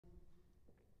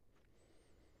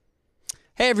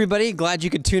Hey, everybody. Glad you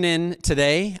could tune in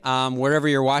today, wherever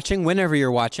you're watching, whenever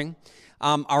you're watching.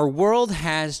 Our world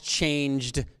has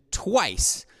changed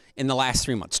twice in the last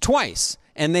 3 months. Twice.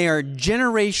 And they are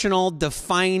generational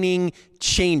defining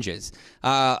changes.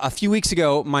 A few weeks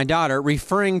ago, my daughter,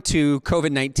 referring to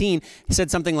COVID-19,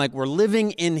 said something like, we're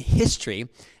living in history.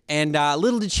 And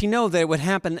little did she know that it would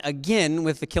happen again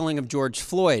with the killing of George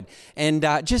Floyd. And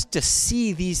just to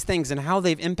see these things and how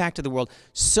they've impacted the world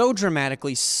so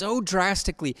dramatically, so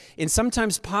drastically, in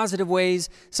sometimes positive ways,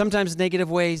 sometimes negative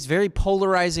ways, very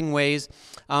polarizing ways,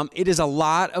 it is a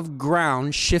lot of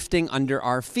ground shifting under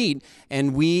our feet.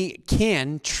 And we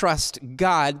can trust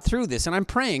God through this. And I'm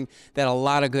praying that a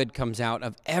lot of good comes out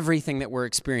of everything that we're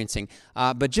experiencing.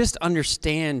 But just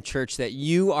understand, church, that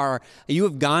you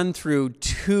have gone through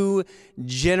two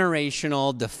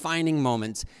generational defining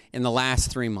moments in the last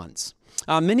 3 months.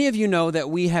 Many of you know that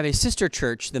we have a sister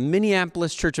church, the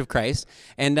Minneapolis Church of Christ,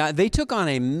 and they took on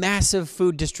a massive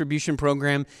food distribution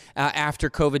program after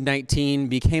COVID-19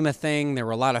 became a thing. There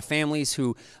were a lot of families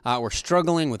who were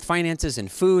struggling with finances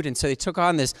and food, and so they took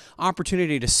on this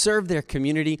opportunity to serve their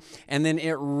community, and then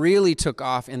it really took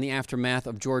off in the aftermath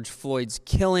of George Floyd's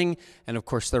killing, and of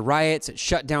course the riots. It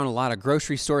shut down a lot of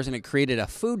grocery stores, and it created a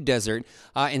food desert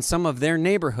in some of their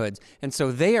neighborhoods, and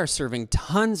so they are serving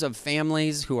tons of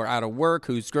families who are out of work,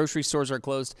 whose grocery stores are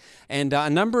closed. And a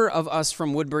number of us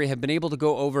from Woodbury have been able to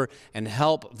go over and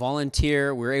help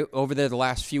volunteer. We're over there the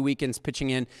last few weekends pitching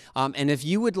in. And if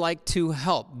you would like to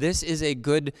help, this is a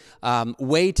good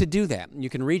way to do that. You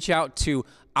can reach out to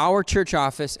our church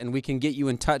office and we can get you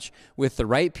in touch with the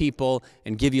right people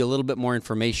and give you a little bit more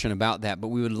information about that. But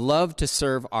we would love to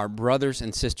serve our brothers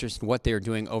and sisters and what they are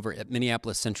doing over at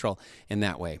Minneapolis Central in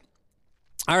that way.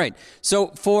 All right, so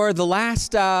for the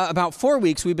last about 4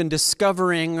 weeks, we've been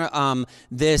discovering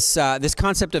this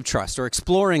concept of trust, or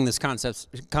exploring this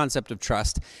concept of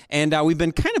trust, and we've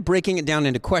been kind of breaking it down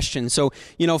into questions. So,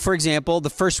 for example, the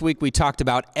first week we talked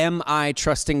about, am I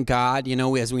trusting God?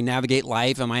 As we navigate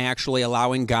life, am I actually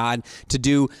allowing God to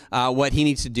do what He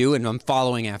needs to do, and I'm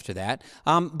following after that.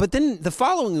 But then the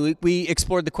following week, we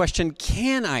explored the question,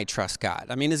 can I trust God?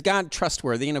 I mean, is God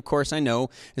trustworthy? And of course, I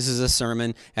know this is a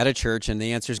sermon at a church, and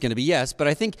the answer is going to be yes, but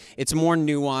I think it's more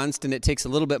nuanced and it takes a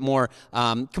little bit more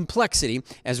complexity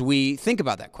as we think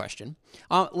about that question.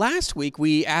 Last week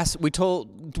we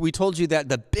told you that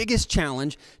the biggest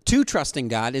challenge to trusting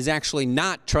God is actually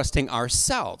not trusting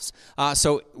ourselves.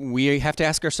 So we have to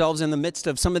ask ourselves in the midst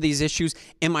of some of these issues,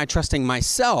 am I trusting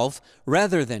myself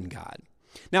rather than God?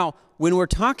 Now, when we're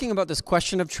talking about this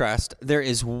question of trust, there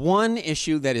is one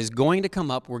issue that is going to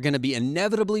come up. We're going to be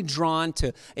inevitably drawn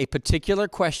to a particular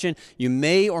question. You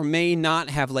may or may not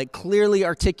have clearly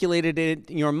articulated it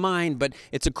in your mind, but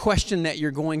it's a question that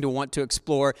you're going to want to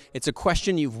explore. It's a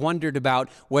question you've wondered about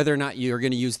whether or not you're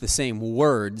going to use the same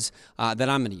words that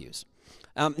I'm going to use.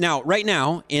 Now, right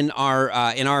now in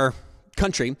our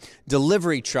country,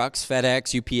 delivery trucks,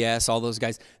 FedEx, UPS, all those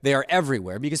guys, they are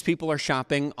everywhere because people are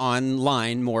shopping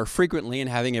online more frequently and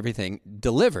having everything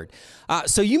delivered.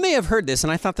 So you may have heard this,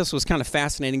 and I thought this was kind of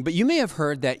fascinating, but you may have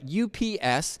heard that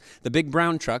UPS, the big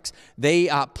brown trucks, they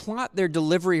plot their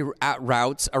delivery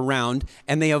routes around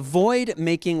and they avoid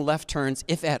making left turns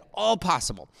if at all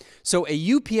possible. So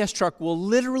a UPS truck will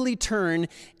literally turn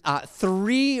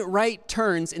 3 right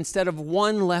turns instead of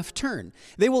 1 left turn.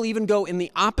 They will even go in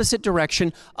the opposite direction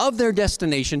of their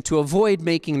destination to avoid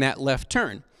making that left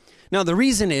turn. Now, the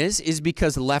reason is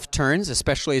because left turns,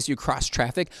 especially as you cross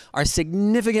traffic, are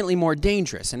significantly more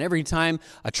dangerous. And every time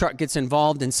a truck gets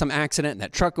involved in some accident, and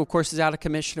that truck, of course, is out of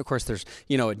commission. Of course, there's,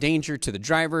 a danger to the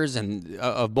drivers and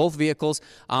of both vehicles.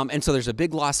 And so there's a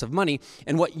big loss of money.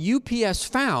 And what UPS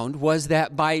found was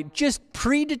that by just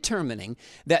predetermining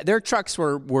that their trucks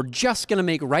were just going to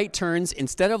make right turns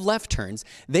instead of left turns,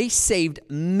 they saved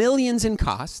millions in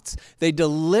costs. They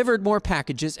delivered more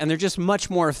packages, and they're just much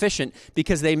more efficient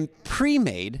because they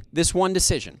pre-made this one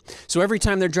decision. So every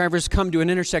time their drivers come to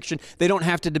an intersection, they don't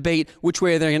have to debate which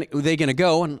way they're going to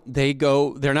go, and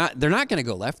they're not going to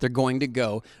go left, they're going to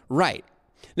go right.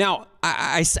 Now,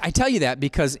 I tell you that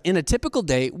because in a typical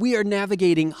day, we are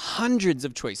navigating hundreds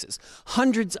of choices,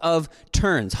 hundreds of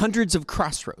turns, hundreds of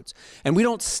crossroads. And we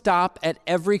don't stop at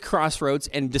every crossroads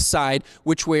and decide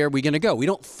which way are we going to go. We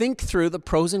don't think through the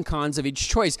pros and cons of each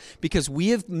choice because we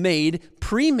have made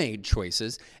pre-made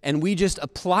choices and we just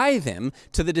apply them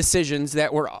to the decisions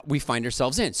that we find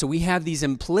ourselves in. So we have these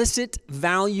implicit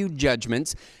value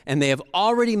judgments and they have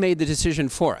already made the decision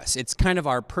for us. It's kind of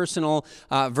our personal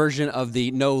version of the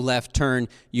no left turn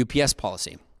UPS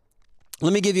policy.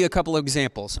 Let me give you a couple of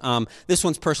examples. This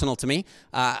one's personal to me.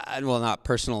 Well, not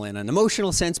personal in an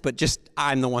emotional sense, but just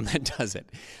I'm the one that does it.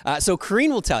 So Corrine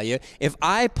will tell you, if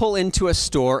I pull into a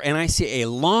store and I see a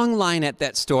long line at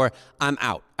that store, I'm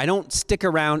out. I don't stick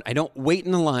around. I don't wait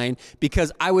in the line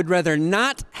because I would rather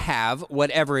not have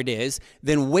whatever it is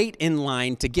than wait in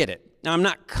line to get it. Now, I'm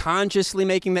not consciously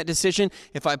making that decision.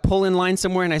 If I pull in line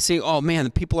somewhere and I see, oh man,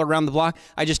 the people are around the block,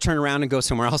 I just turn around and go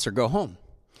somewhere else or go home.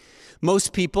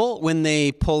 Most people, when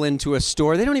they pull into a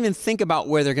store, they don't even think about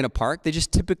where they're going to park. They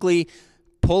just typically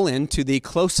pull into the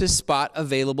closest spot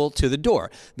available to the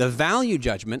door. The value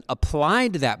judgment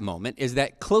applied to that moment is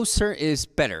that closer is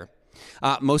better.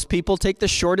 Most people take the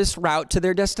shortest route to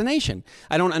their destination.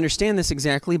 I don't understand this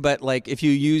exactly, but like if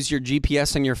you use your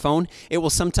GPS on your phone, it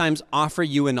will sometimes offer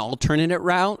you an alternative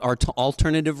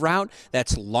route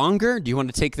that's longer. Do you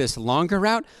want to take this longer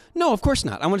route? No, of course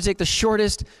not. I want to take the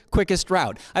shortest, quickest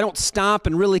route. I don't stop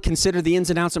and really consider the ins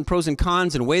and outs and pros and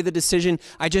cons and weigh the decision.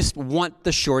 I just want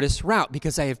the shortest route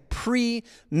because I have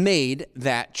pre-made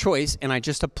that choice and I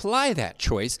just apply that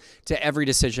choice to every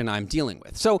decision I'm dealing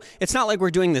with. So it's not like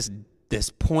we're doing this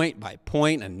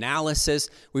point-by-point analysis.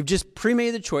 We've just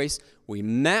pre-made the choice. We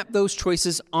map those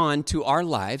choices onto our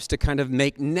lives to kind of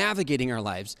make navigating our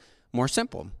lives more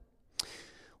simple.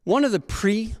 One of the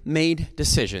pre-made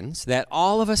decisions that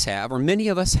all of us have, or many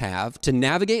of us have, to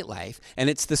navigate life, and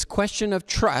it's this question of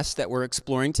trust that we're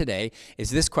exploring today,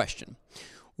 is this question.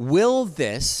 Will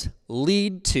this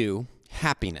lead to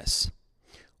happiness?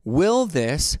 Will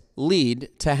this lead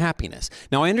to happiness?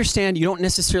 Now, I understand you don't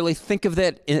necessarily think of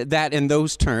that in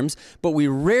those terms, but we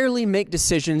rarely make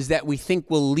decisions that we think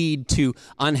will lead to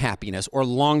unhappiness or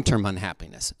long-term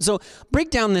unhappiness. So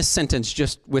break down this sentence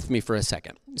just with me for a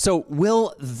second. So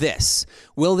will this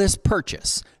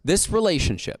purchase, this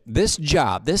relationship, this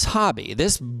job, this hobby,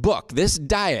 this book, this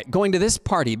diet, going to this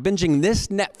party, binging this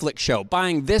Netflix show,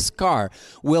 buying this car,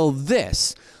 will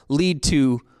this lead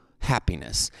to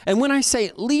happiness? And when I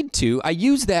say lead to, I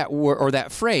use that word or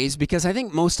that phrase because I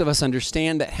think most of us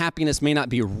understand that happiness may not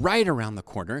be right around the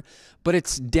corner, but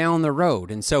it's down the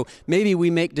road. And so maybe we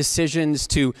make decisions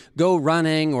to go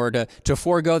running or to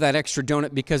forego that extra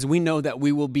donut because we know that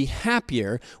we will be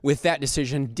happier with that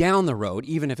decision down the road,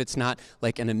 even if it's not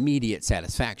like an immediate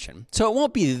satisfaction. So it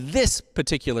won't be this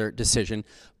particular decision,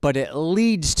 but it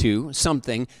leads to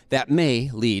something that may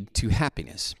lead to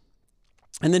happiness.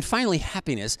 And then finally,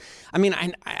 happiness. I mean,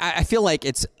 I feel like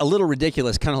it's a little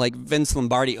ridiculous, kind of like Vince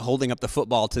Lombardi holding up the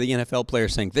football to the NFL player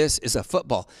saying, this is a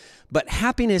football. But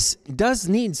happiness does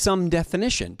need some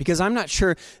definition because I'm not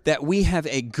sure that we have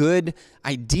a good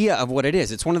idea of what it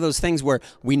is. It's one of those things where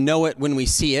we know it when we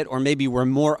see it, or maybe we're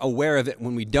more aware of it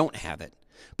when we don't have it.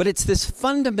 But it's this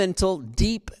fundamental,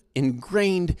 deep,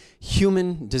 ingrained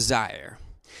human desire.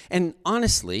 And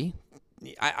honestly,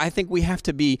 I think we have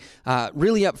to be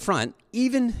really upfront.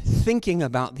 Even thinking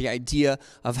about the idea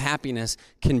of happiness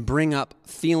can bring up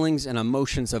feelings and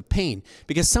emotions of pain.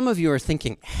 Because some of you are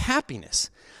thinking, happiness?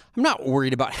 I'm not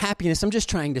worried about happiness. I'm just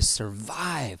trying to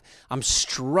survive. I'm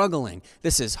struggling.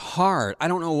 This is hard. I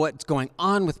don't know what's going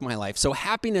on with my life. So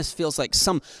happiness feels like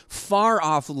some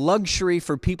far-off luxury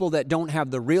for people that don't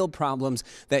have the real problems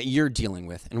that you're dealing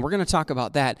with. And we're going to talk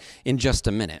about that in just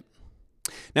a minute.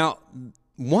 Now,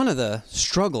 one of the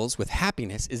struggles with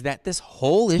happiness is that this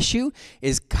whole issue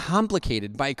is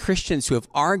complicated by Christians who have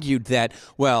argued that,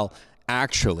 well,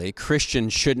 actually,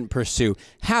 Christians shouldn't pursue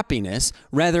happiness.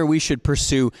 Rather, we should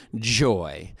pursue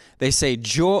joy. They say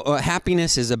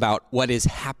happiness is about what is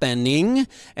happening,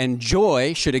 and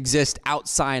joy should exist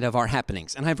outside of our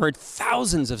happenings. And I've heard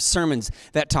thousands of sermons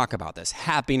that talk about this.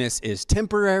 Happiness is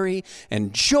temporary,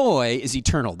 and joy is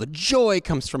eternal. The joy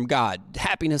comes from God.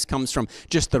 Happiness comes from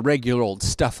just the regular old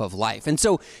stuff of life. And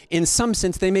so, in some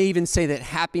sense, they may even say that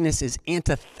happiness is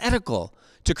antithetical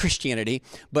to Christianity,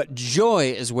 but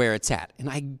joy is where it's at. And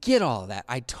I get all of that.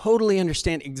 I totally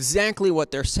understand exactly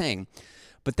what they're saying,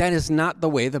 but that is not the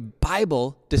way the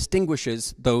Bible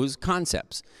distinguishes those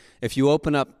concepts. If you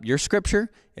open up your scripture,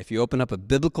 if you open up a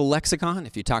biblical lexicon,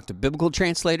 if you talk to biblical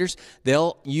translators,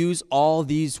 they'll use all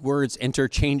these words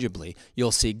interchangeably.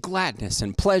 You'll see gladness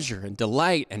and pleasure and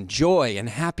delight and joy and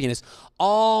happiness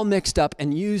all mixed up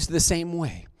and used the same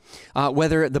way.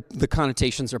 Whether the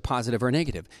connotations are positive or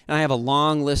negative. And I have a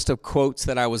long list of quotes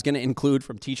that I was going to include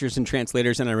from teachers and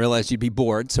translators, and I realized you'd be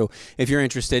bored. So if you're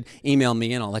interested, email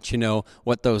me and I'll let you know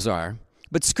what those are.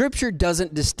 But Scripture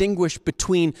doesn't distinguish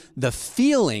between the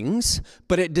feelings,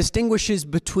 but it distinguishes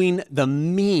between the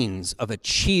means of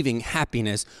achieving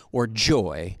happiness or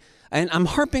joy. And I'm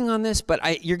harping on this,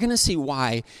 but you're going to see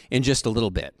why in just a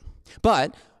little bit.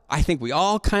 But I think we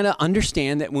all kind of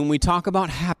understand that when we talk about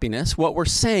happiness, what we're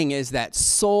saying is that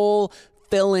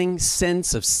soul-filling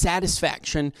sense of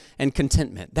satisfaction and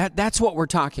contentment. That's what we're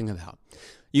talking about.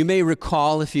 You may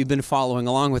recall, if you've been following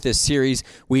along with this series,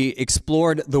 we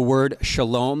explored the word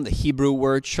shalom, the Hebrew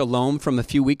word shalom, from a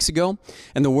few weeks ago.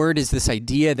 And the word is this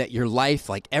idea that your life,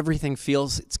 like everything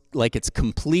feels like it's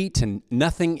complete and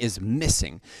nothing is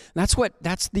missing. And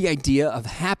that's the idea of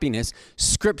happiness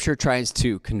Scripture tries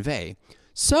to convey.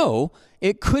 So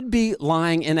it could be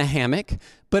lying in a hammock,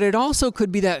 but it also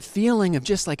could be that feeling of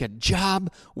just like a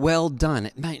job well done.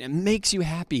 It makes you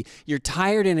happy. You're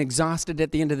tired and exhausted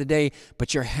at the end of the day,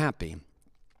 but you're happy.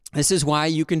 This is why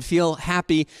you can feel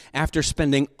happy after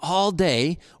spending all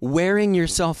day wearing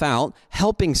yourself out,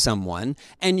 helping someone,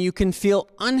 and you can feel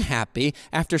unhappy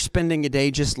after spending a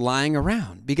day just lying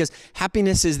around. Because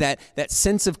happiness is that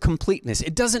sense of completeness.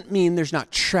 It doesn't mean there's not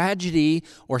tragedy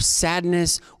or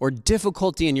sadness or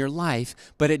difficulty in your life,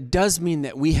 but it does mean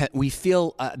that we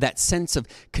feel that sense of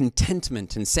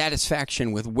contentment and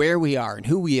satisfaction with where we are and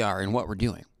who we are and what we're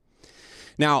doing.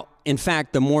 Now, in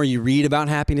fact, the more you read about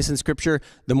happiness in Scripture,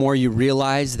 the more you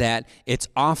realize that it's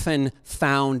often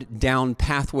found down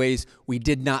pathways we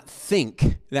did not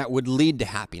think that would lead to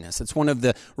happiness. It's one of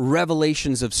the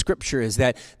revelations of Scripture is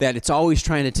that it's always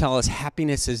trying to tell us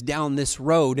happiness is down this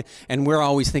road, and we're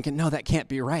always thinking, no, that can't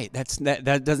be right.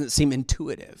 That doesn't seem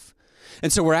intuitive.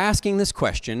 And so we're asking this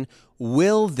question,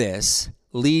 will this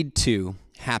lead to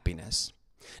happiness?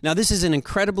 Now, this is an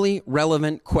incredibly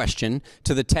relevant question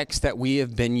to the text that we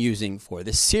have been using for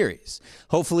this series.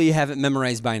 Hopefully you have it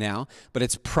memorized by now, but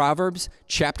it's Proverbs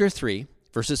chapter 3,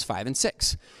 verses 5 and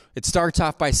 6. It starts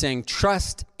off by saying,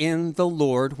 trust in the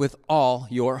Lord with all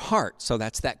your heart. So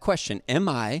that's that question. Am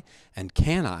I and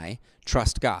can I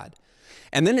trust God?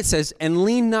 And then it says, and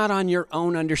lean not on your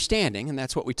own understanding. And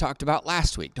that's what we talked about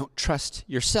last week. Don't trust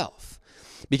yourself,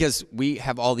 because we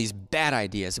have all these bad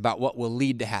ideas about what will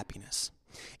lead to happiness.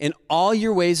 In all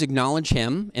your ways, acknowledge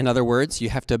Him. In other words, you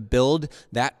have to build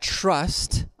that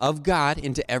trust of God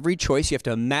into every choice. You have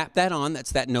to map that on.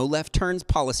 That's that no left turns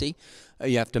policy.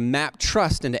 You have to map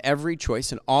trust into every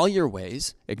choice. In all your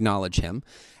ways, acknowledge Him,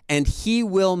 and He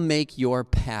will make your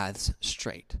paths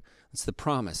straight. That's the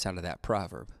promise out of that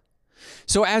proverb.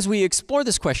 So as we explore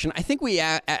this question, I think we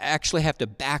actually have to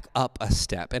back up a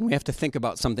step, and we have to think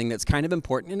about something that's kind of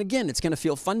important. And again, it's going to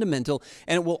feel fundamental,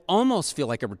 and it will almost feel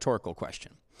like a rhetorical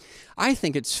question. I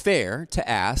think it's fair to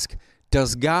ask,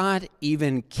 does God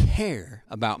even care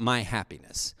about my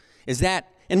happiness?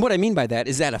 And what I mean by that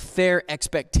is that a fair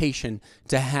expectation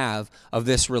to have of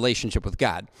this relationship with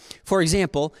God. For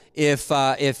example,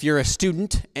 if you're a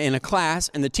student in a class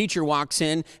and the teacher walks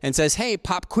in and says, hey,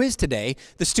 pop quiz today,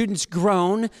 the students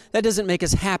groan, that doesn't make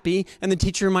us happy, and the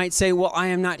teacher might say, well, I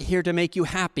am not here to make you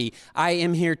happy. I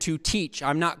am here to teach.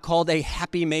 I'm not called a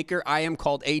happy maker. I am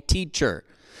called a teacher.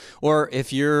 Or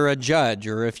if you're a judge,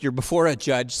 or if you're before a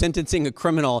judge sentencing a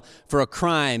criminal for a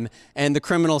crime, and the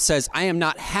criminal says, I am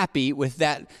not happy with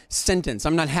that sentence.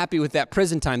 I'm not happy with that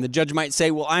prison time. The judge might say,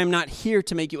 well, I am not here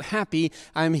to make you happy.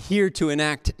 I'm here to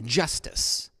enact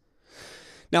justice.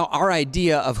 Now, our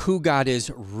idea of who God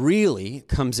is really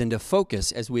comes into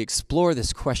focus as we explore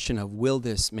this question of, will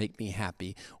this make me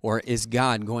happy? Or is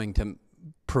God going to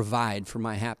provide for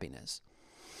my happiness?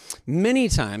 Many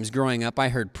times growing up, I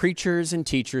heard preachers and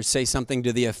teachers say something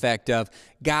to the effect of,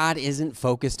 God isn't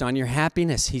focused on your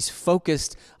happiness. He's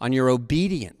focused on your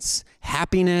obedience.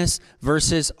 Happiness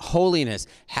versus holiness.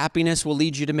 Happiness will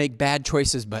lead you to make bad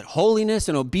choices, but holiness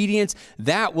and obedience,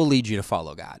 that will lead you to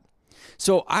follow God.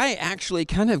 So I actually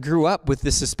kind of grew up with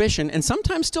this suspicion, and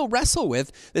sometimes still wrestle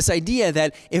with this idea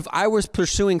that if I was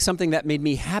pursuing something that made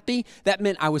me happy, that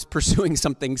meant I was pursuing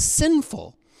something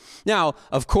sinful. Now,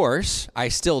 of course, I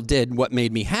still did what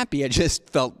made me happy. I just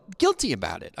felt guilty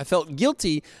about it. I felt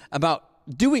guilty about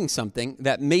doing something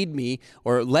that made me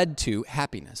or led to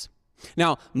happiness.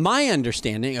 Now, my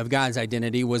understanding of God's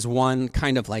identity was one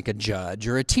kind of like a judge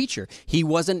or a teacher. He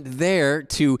wasn't there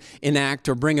to enact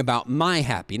or bring about my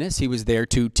happiness. He was there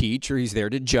to teach, or he's there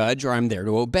to judge, or I'm there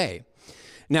to obey.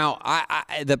 Now,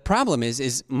 the problem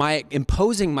is my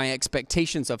imposing my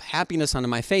expectations of happiness onto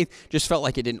my faith just felt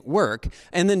like it didn't work.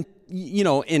 And then,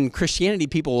 in Christianity,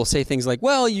 people will say things like,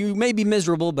 well, you may be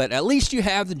miserable, but at least you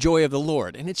have the joy of the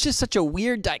Lord. And it's just such a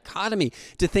weird dichotomy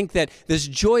to think that this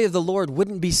joy of the Lord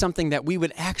wouldn't be something that we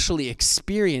would actually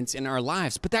experience in our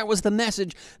lives. But that was the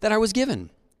message that I was given.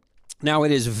 Now,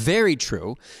 it is very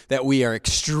true that we are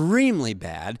extremely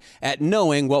bad at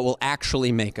knowing what will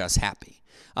actually make us happy.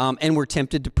 and we're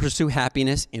tempted to pursue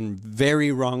happiness in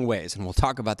very wrong ways. And we'll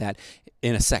talk about that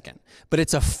in a second. But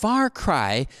it's a far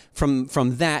cry from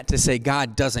that to say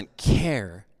God doesn't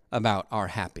care about our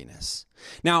happiness.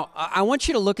 Now, I want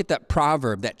you to look at that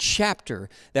proverb, that chapter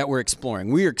that we're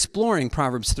exploring. We're exploring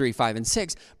Proverbs 3, 5, and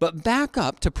 6, but back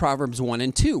up to Proverbs 1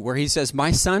 and 2, where he says,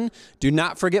 "My son, do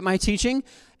not forget my teaching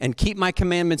and keep my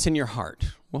commandments in your heart."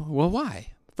 Well, why?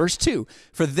 Verse 2,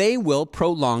 "For they will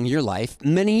prolong your life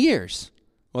many years."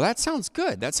 Well, that sounds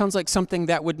good. That sounds like something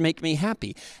that would make me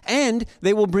happy. "And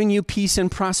they will bring you peace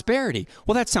and prosperity."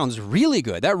 Well, that sounds really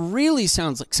good. That really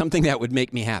sounds like something that would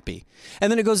make me happy. And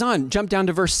then it goes on, jump down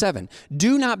to verse 7.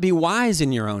 "Do not be wise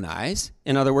in your own eyes."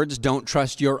 In other words, don't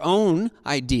trust your own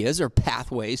ideas or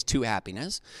pathways to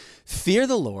happiness. "Fear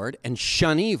the Lord and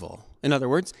shun evil." In other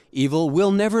words, evil will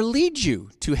never lead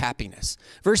you to happiness.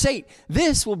 Verse 8,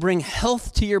 "This will bring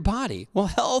health to your body." Well,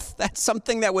 health, that's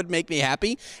something that would make me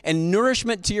happy. "And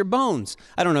nourishment to your bones."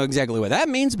 I don't know exactly what that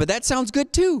means, but that sounds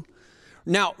good too.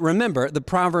 Now, remember, the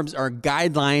Proverbs are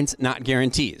guidelines, not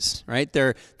guarantees, right?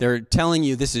 They're telling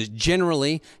you this is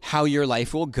generally how your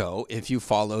life will go if you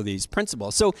follow these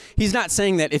principles. So he's not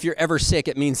saying that if you're ever sick,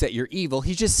 it means that you're evil.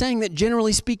 He's just saying that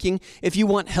generally speaking, if you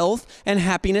want health and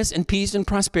happiness and peace and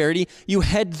prosperity, you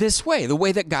head this way, the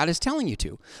way that God is telling you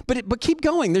to. But keep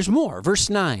going. There's more.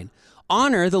 Verse 9.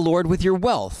 "Honor the Lord with your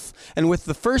wealth and with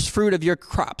the first fruit of your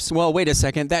crops." Well, wait a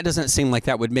second. That doesn't seem like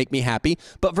that would make me happy.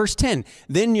 But verse 10,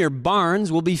 "Then your barns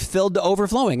will be filled to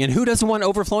overflowing." And who doesn't want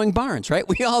overflowing barns, right?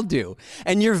 We all do.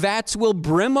 "And your vats will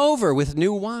brim over with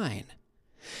new wine."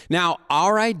 Now,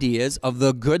 our ideas of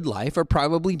the good life are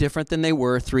probably different than they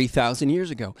were 3,000 years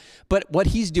ago. But what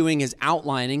he's doing is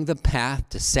outlining the path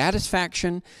to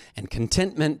satisfaction and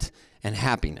contentment and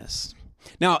happiness.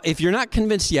 Now, if you're not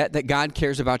convinced yet that God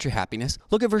cares about your happiness,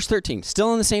 look at verse 13,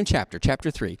 still in the same chapter, chapter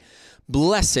 3.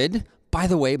 "Blessed," by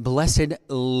the way, blessed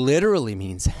literally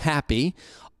means happy,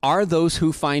 "are those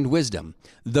who find wisdom,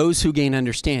 those who gain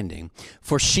understanding.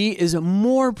 For she is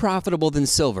more profitable than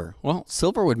silver." Well,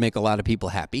 silver would make a lot of people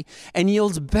happy. "And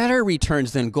yields better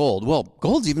returns than gold." Well,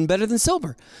 gold's even better than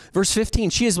silver. Verse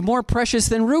 15, "She is more precious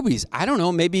than rubies." I don't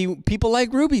know, maybe people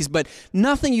like rubies, but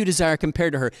nothing you desire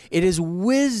compared to her. It is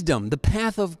wisdom, the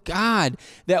path of God,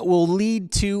 that will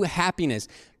lead to happiness.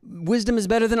 Wisdom is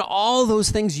better than all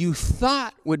those things you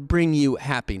thought would bring you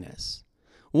happiness.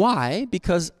 Why?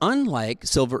 Because unlike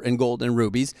silver and gold and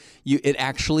rubies, it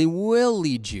actually will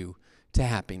lead you to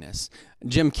happiness.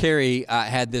 Jim Carrey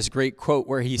had this great quote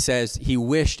where he says he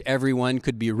wished everyone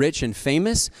could be rich and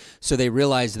famous so they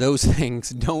realize those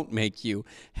things don't make you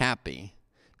happy.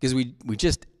 Because we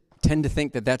just tend to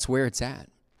think that that's where it's at.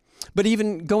 But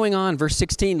even going on, verse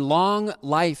 16, "Long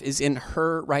life is in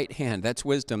her right hand." That's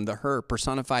wisdom, the her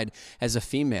personified as a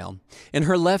female. "In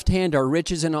her left hand are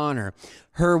riches and honor.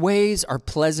 Her ways are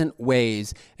pleasant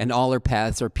ways, and all her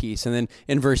paths are peace." And then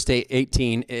in verse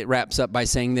 18, it wraps up by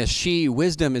saying this, "She,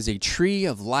 wisdom, is a tree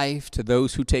of life to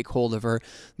those who take hold of her.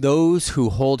 Those who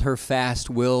hold her fast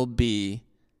will be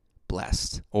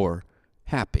blessed," or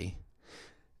happy.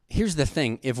 Here's the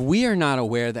thing. If we are not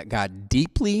aware that God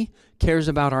deeply cares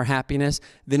about our happiness,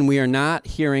 then we are not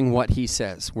hearing what he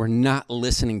says. We're not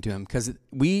listening to him, because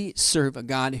we serve a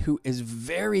God who is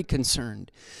very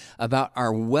concerned about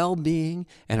our well-being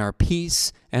and our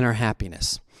peace and our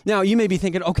happiness. Now, you may be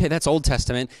thinking, okay, that's Old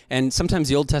Testament, and sometimes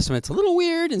the Old Testament's a little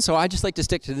weird, and so I just like to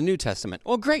stick to the New Testament.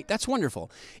 Well, great, that's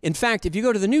wonderful. In fact, if you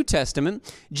go to the New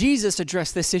Testament, Jesus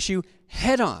addressed this issue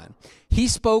head on. He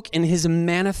spoke in his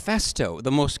manifesto,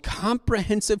 the most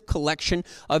comprehensive collection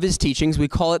of his teachings. We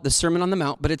call it the Sermon on the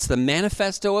Mount, but it's the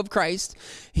manifesto of Christ.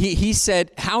 He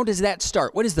said, how does that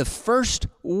start? What is the first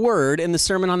word in the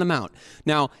Sermon on the Mount?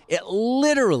 Now, it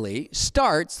literally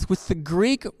starts with the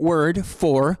Greek word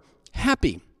for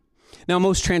happy. Now,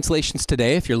 most translations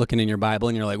today, if you're looking in your Bible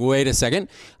and you're like, wait a second,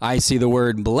 I see the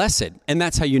word blessed. And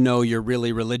that's how you know you're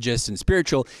really religious and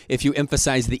spiritual, if you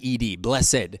emphasize the ED,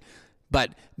 blessed.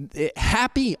 But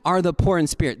happy are the poor in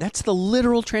spirit. That's the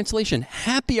literal translation.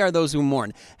 Happy are those who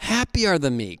mourn. Happy are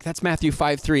the meek. That's Matthew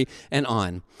 5:3 and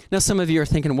on. Now, some of you are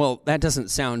thinking, well, that doesn't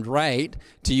sound right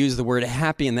to use the word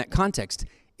happy in that context.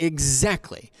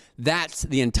 Exactly. That's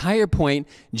the entire point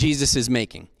Jesus is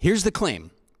making. Here's the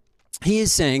claim. He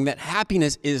is saying that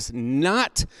happiness is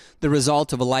not the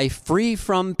result of a life free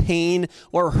from pain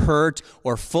or hurt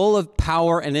or full of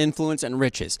power and influence and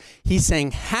riches. He's saying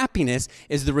happiness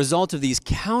is the result of these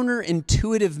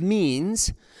counterintuitive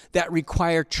means that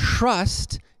require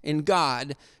trust in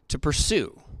God to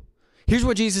pursue. Here's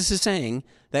what Jesus is saying,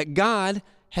 that God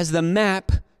has the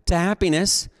map to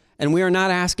happiness, and we are not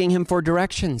asking him for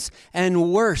directions.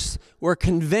 And worse, we're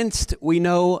convinced we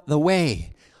know the way.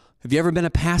 Have you ever been a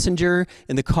passenger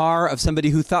in the car of somebody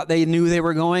who thought they knew they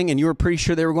were going and you were pretty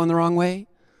sure they were going the wrong way?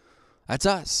 That's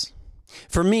us.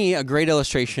 For me, a great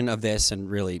illustration of this, and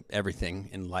really everything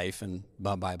in life and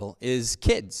the Bible, is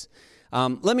kids.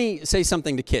 Let me say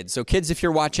something to kids. So kids, if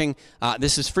you're watching,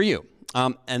 this is for you.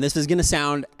 And this is going to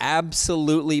sound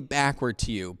absolutely backward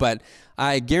to you, but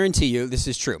I guarantee you this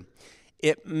is true.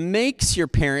 It makes your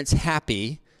parents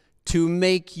happy to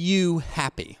make you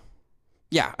happy.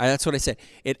 Yeah, that's what I said.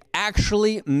 It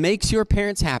actually makes your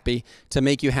parents happy to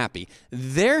make you happy.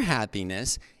 Their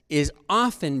happiness is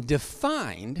often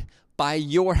defined by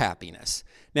your happiness.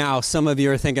 Now, some of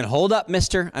you are thinking, hold up,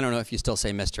 mister. I don't know if you still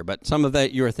say mister, but some of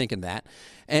you are thinking that.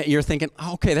 And you're thinking,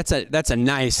 oh, okay, that's a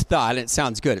nice thought. It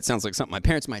sounds good. It sounds like something my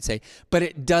parents might say, but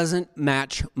it doesn't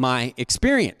match my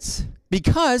experience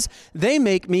because they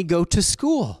make me go to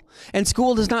school. And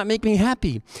school does not make me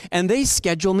happy. And they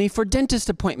schedule me for dentist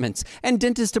appointments. And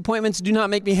dentist appointments do not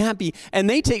make me happy. And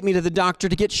they take me to the doctor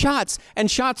to get shots. And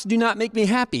shots do not make me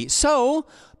happy. So,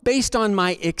 based on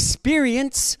my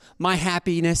experience, my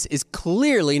happiness is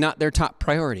clearly not their top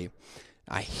priority.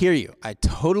 I hear you. I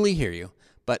totally hear you.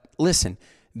 But listen,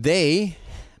 they,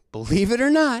 believe it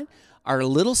or not, are a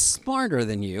little smarter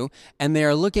than you, and they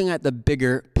are looking at the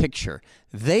bigger picture.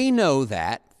 They know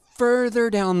that further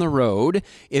down the road,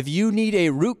 if you need a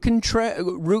root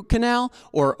canal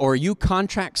or you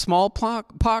contract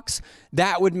smallpox,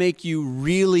 that would make you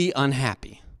really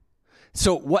unhappy.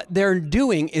 So what they're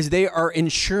doing is they are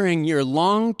ensuring your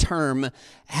long-term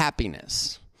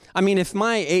happiness. I mean, if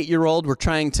my 8-year-old were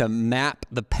trying to map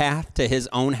the path to his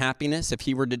own happiness, if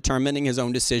he were determining his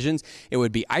own decisions, it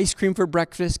would be ice cream for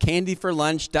breakfast, candy for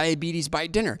lunch, diabetes by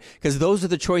dinner, because those are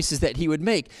the choices that he would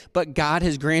make. But God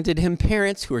has granted him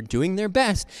parents who are doing their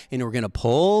best, and we're going to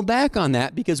pull back on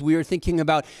that because we are thinking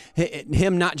about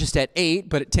him not just at 8,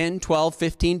 but at 10, 12,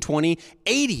 15, 20,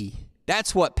 80.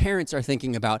 That's what parents are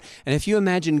thinking about. And if you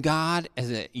imagine God as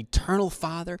an eternal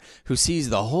Father who sees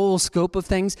the whole scope of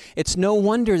things, it's no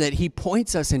wonder that he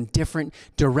points us in different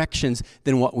directions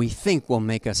than what we think will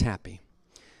make us happy.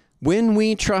 When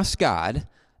we trust God,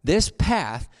 this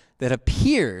path that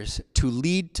appears to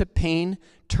lead to pain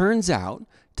turns out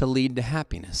to lead to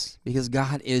happiness because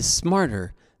God is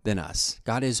smarter than us.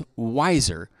 God is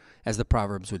wiser, as the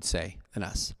Proverbs would say, than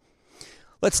us.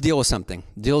 Let's deal with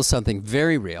something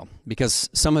very real, because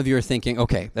some of you are thinking,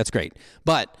 okay, that's great.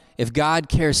 But if God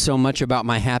cares so much about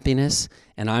my happiness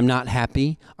and I'm not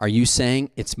happy, are you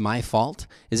saying it's my fault?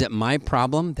 Is it my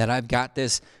problem that I've got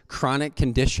this chronic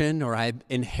condition or I've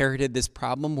inherited this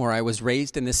problem or I was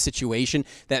raised in this situation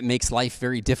that makes life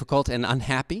very difficult and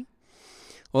unhappy?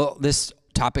 Well, this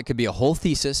topic could be a whole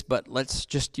thesis, but let's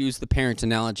just use the parent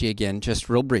analogy again, just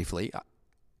real briefly.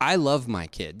 I love my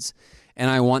kids, and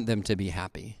I want them to be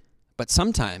happy. But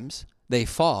sometimes they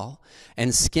fall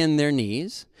and skin their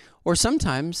knees, or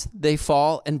sometimes they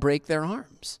fall and break their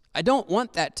arms. I don't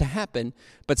want that to happen,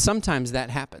 but sometimes that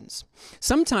happens.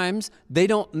 Sometimes they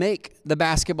don't make the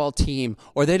basketball team,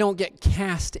 or they don't get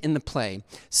cast in the play.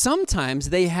 Sometimes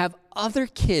they have other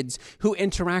kids who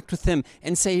interact with them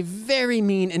and say very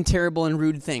mean and terrible and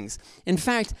rude things. In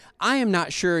fact, I am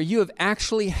not sure you have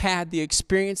actually had the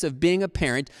experience of being a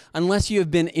parent unless you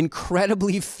have been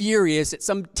incredibly furious at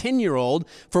some 10-year-old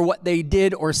for what they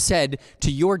did or said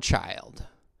to your child.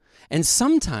 And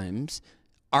sometimes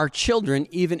our children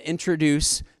even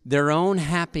introduce their own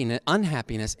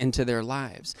unhappiness into their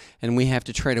lives, and we have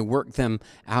to try to work them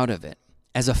out of it.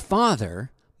 As a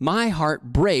father, my heart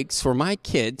breaks for my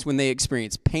kids when they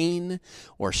experience pain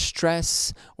or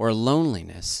stress or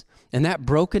loneliness. And that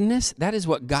brokenness, that is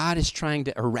what God is trying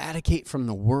to eradicate from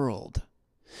the world.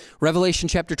 Revelation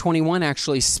chapter 21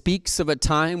 actually speaks of a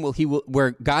time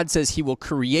where God says he will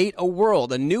create a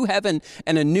world, a new heaven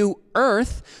and a new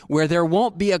earth, where there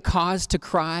won't be a cause to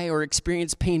cry or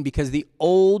experience pain because the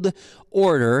old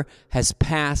order has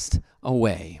passed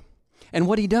away. And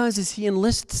what he does is he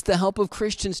enlists the help of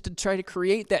Christians to try to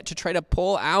create that, to try to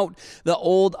pull out the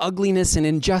old ugliness and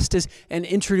injustice and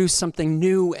introduce something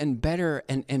new and better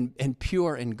and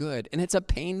pure and good. And it's a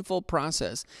painful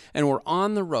process. And we're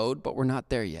on the road, but we're not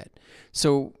there yet.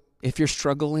 So if you're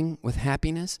struggling with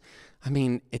happiness, I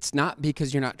mean, it's not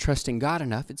because you're not trusting God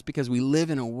enough. It's because we live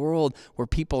in a world where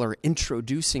people are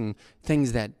introducing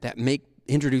things that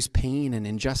introduce pain and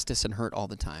injustice and hurt all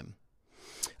the time.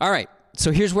 All right.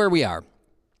 So here's where we are.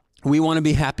 We want to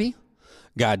be happy.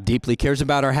 God deeply cares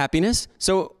about our happiness.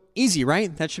 So easy,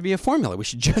 right? That should be a formula. We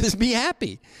should just be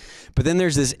happy. But then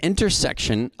there's this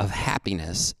intersection of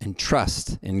happiness and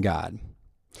trust in God.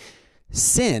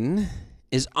 Sin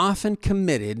is often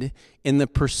committed in the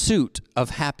pursuit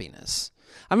of happiness.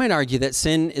 I might argue that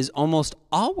sin is almost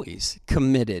always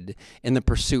committed in the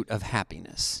pursuit of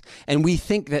happiness. And we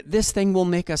think that this thing will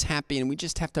make us happy, and we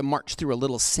just have to march through a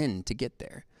little sin to get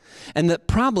there. And the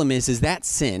problem is that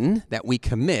sin that we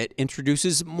commit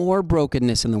introduces more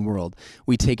brokenness in the world.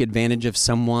 We take advantage of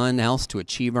someone else to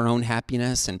achieve our own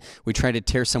happiness, and we try to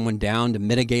tear someone down to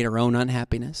mitigate our own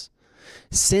unhappiness.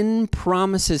 Sin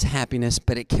promises happiness,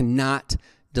 but it cannot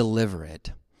deliver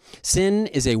it. Sin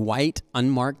is a white,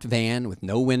 unmarked van with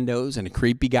no windows and a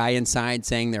creepy guy inside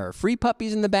saying there are free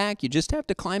puppies in the back, you just have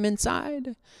to climb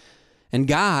inside. And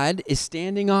God is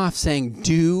standing off saying,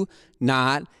 do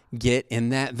not get in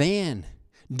that van.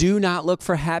 Do not look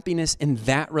for happiness in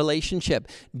that relationship.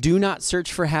 Do not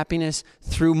search for happiness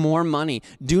through more money.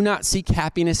 Do not seek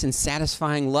happiness in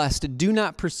satisfying lust. Do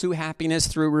not pursue happiness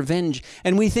through revenge.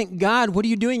 And we think, God, what are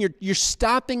you doing? You're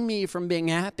stopping me from being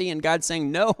happy. And God's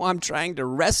saying, no, I'm trying to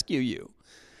rescue you.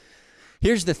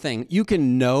 Here's the thing. You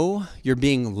can know you're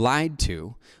being lied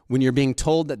to when you're being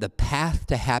told that the path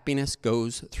to happiness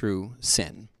goes through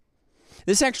sin.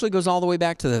 This actually goes all the way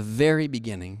back to the very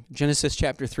beginning. Genesis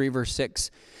chapter 3, verse 6.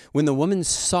 When the woman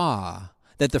saw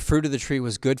that the fruit of the tree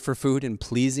was good for food and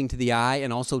pleasing to the eye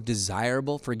and also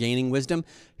desirable for gaining wisdom,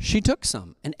 she took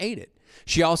some and ate it.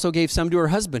 She also gave some to her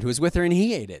husband who was with her, and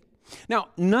he ate it. Now,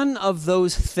 none of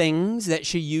those things that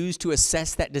she used to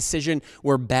assess that decision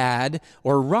were bad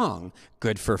or wrong.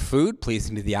 Good for food,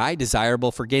 pleasing to the eye,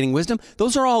 desirable for gaining wisdom.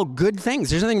 Those are all good things.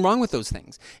 There's nothing wrong with those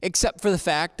things, except for the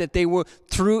fact that they were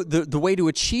through the way to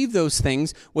achieve those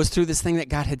things was through this thing that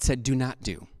God had said, do not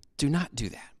do. Do not do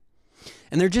that.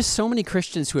 And there are just so many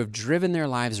Christians who have driven their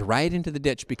lives right into the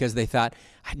ditch because they thought,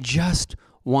 I just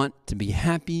want to be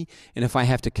happy, and if I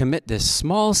have to commit this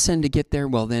small sin to get there,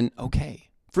 well then, okay.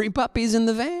 Free puppies in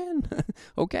the van.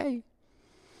 Okay.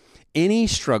 Any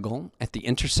struggle at the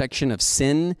intersection of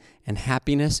sin and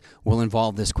happiness will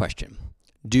involve this question.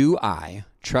 Do I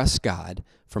trust God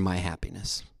for my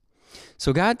happiness?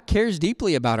 So God cares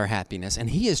deeply about our happiness, and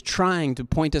he is trying to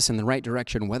point us in the right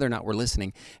direction whether or not we're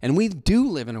listening. And we do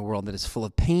live in a world that is full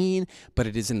of pain, but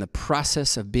it is in the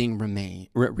process of being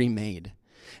remade.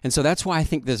 And so that's why I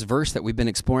think this verse that we've been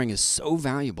exploring is so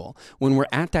valuable. When we're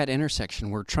at that intersection,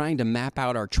 we're trying to map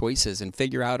out our choices and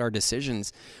figure out our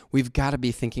decisions. We've got to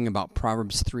be thinking about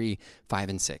Proverbs 3, 5,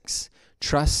 and 6.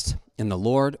 Trust in the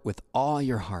Lord with all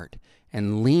your heart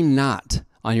and lean not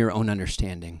on your own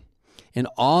understanding. In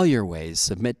all your ways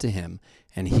submit to him,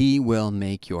 and he will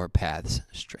make your paths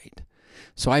straight.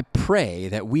 So I pray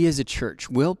that we as a church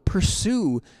will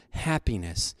pursue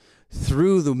happiness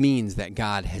through the means that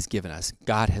God has given us.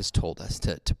 God has told us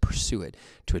to pursue it,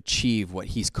 to achieve what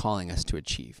he's calling us to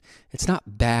achieve. It's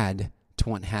not bad to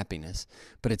want happiness,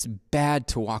 but it's bad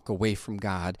to walk away from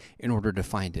God in order to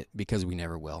find it, because we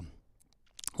never will.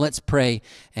 Let's pray,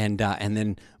 and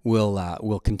then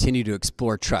we'll continue to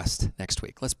explore trust next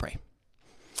week. Let's pray.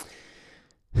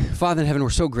 Father in heaven, we're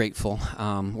so grateful.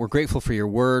 We're grateful for your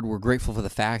word. We're grateful for the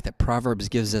fact that Proverbs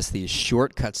gives us these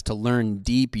shortcuts to learn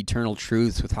deep, eternal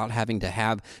truths without having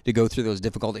to go through those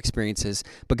difficult experiences.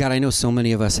 But God, I know so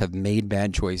many of us have made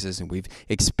bad choices, and we've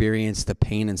experienced the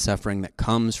pain and suffering that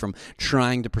comes from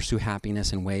trying to pursue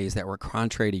happiness in ways that were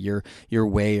contrary to your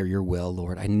way or your will,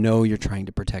 Lord. I know you're trying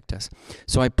to protect us.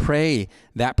 So I pray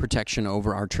that protection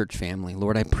over our church family.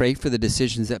 Lord, I pray for the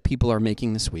decisions that people are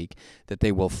making this week, that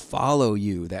they will follow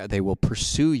you, that they will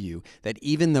pursue you, that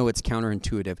even though it's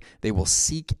counterintuitive, they will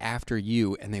seek after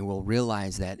you, and they will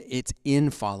realize that it's in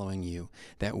following you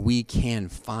that we can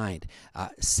find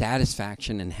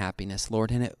satisfaction and happiness,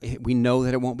 Lord. And we know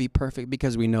that it won't be perfect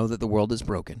because we know that the world is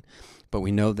broken, but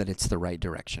we know that it's the right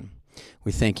direction.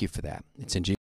 We thank you for that. It's in Jesus'